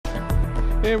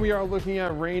And we are looking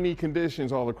at rainy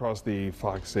conditions all across the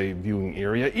Fox 8 viewing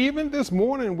area. Even this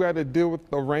morning, we had to deal with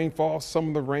the rainfall. Some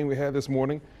of the rain we had this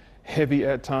morning, heavy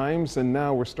at times, and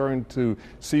now we're starting to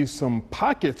see some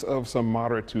pockets of some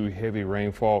moderate to heavy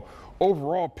rainfall.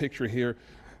 Overall picture here,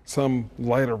 some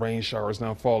lighter rain showers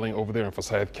now falling over there in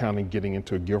Forsyth County, getting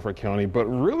into Guilford County. But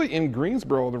really in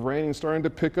Greensboro, the rain is starting to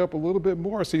pick up a little bit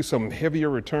more. I see some heavier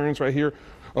returns right here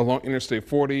along Interstate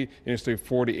 40, Interstate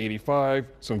 85,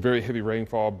 some very heavy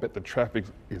rainfall. Bet the traffic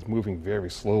is moving very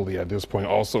slowly at this point.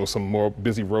 Also, some more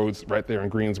busy roads right there in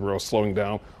Greensboro slowing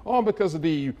down, all because of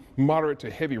the moderate to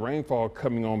heavy rainfall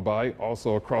coming on by.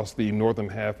 Also across the northern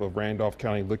half of Randolph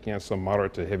County, looking at some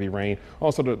moderate to heavy rain.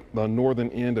 Also the northern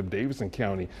end of Davidson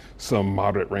County, some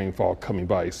moderate rainfall coming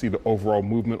by. You see the overall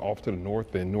movement off to the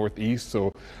north and northeast.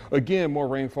 So again, more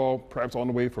rainfall, perhaps on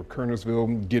the way for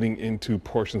Kernersville, getting into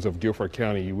portions of Guilford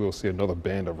County. You will see another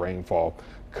band of rainfall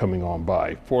coming on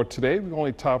by. For today, we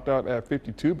only topped out at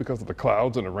 52 because of the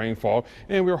clouds and the rainfall,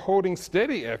 and we're holding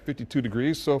steady at 52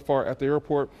 degrees so far at the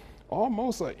airport.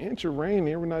 Almost an inch of rain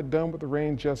here. We're not done with the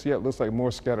rain just yet. Looks like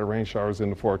more scattered rain showers in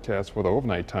the forecast for the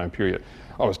overnight time period.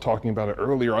 I was talking about it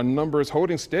earlier. Our numbers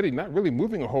holding steady, not really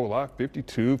moving a whole lot.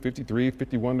 52, 53,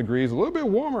 51 degrees, a little bit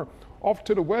warmer. Off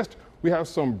to the west, we have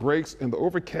some breaks in the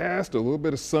overcast, a little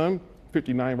bit of sun.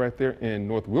 59 right there in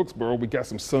North Wilkesboro. We got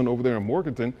some sun over there in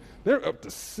Morganton. They're up to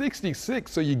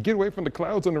 66, so you get away from the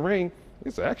clouds and the rain.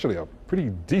 It's actually a pretty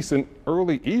decent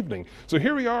early evening. So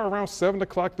here we are around 7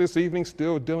 o'clock this evening,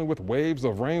 still dealing with waves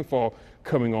of rainfall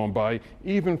coming on by,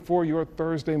 even for your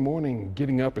Thursday morning,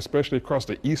 getting up, especially across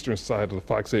the eastern side of the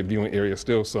Fox 8 viewing area.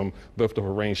 Still some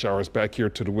leftover rain showers back here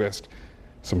to the west.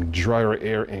 Some drier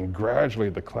air, and gradually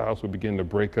the clouds will begin to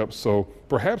break up. So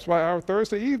perhaps by our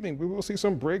Thursday evening, we will see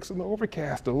some breaks in the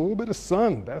overcast, a little bit of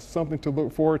sun. That's something to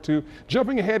look forward to.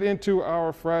 Jumping ahead into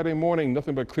our Friday morning,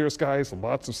 nothing but clear skies,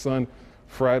 lots of sun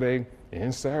Friday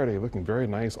and Saturday, looking very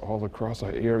nice all across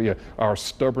our area. Our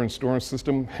stubborn storm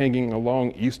system hanging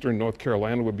along eastern North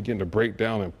Carolina will begin to break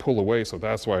down and pull away. So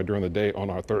that's why during the day on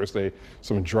our Thursday,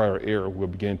 some drier air will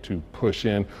begin to push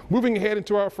in. Moving ahead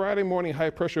into our Friday morning,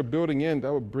 high pressure building in.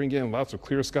 That will bring in lots of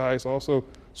clear skies. Also,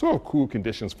 sort of cool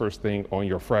conditions first thing on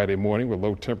your Friday morning with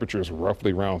low temperatures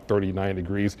roughly around 39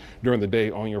 degrees during the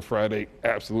day on your Friday.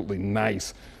 Absolutely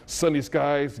nice. Sunny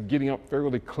skies getting up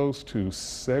fairly close to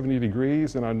 70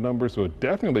 degrees, and our numbers will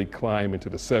definitely climb into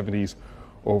the 70s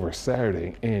over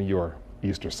Saturday and your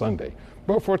Easter Sunday.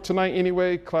 But for tonight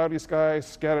anyway, cloudy skies,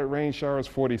 scattered rain showers,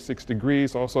 46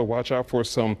 degrees. Also watch out for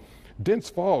some dense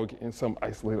fog in some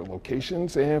isolated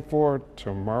locations. And for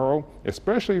tomorrow,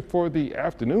 especially for the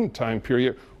afternoon time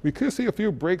period, we could see a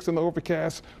few breaks in the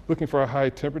overcast, looking for a high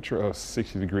temperature of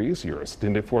 60 degrees. Your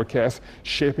extended forecast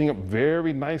shaping up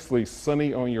very nicely.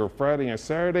 Sunny on your Friday and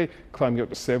Saturday, climbing up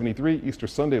to 73. Easter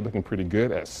Sunday looking pretty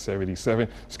good at 77.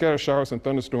 Scattered showers and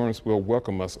thunderstorms will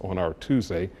welcome us on our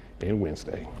Tuesday and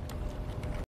Wednesday.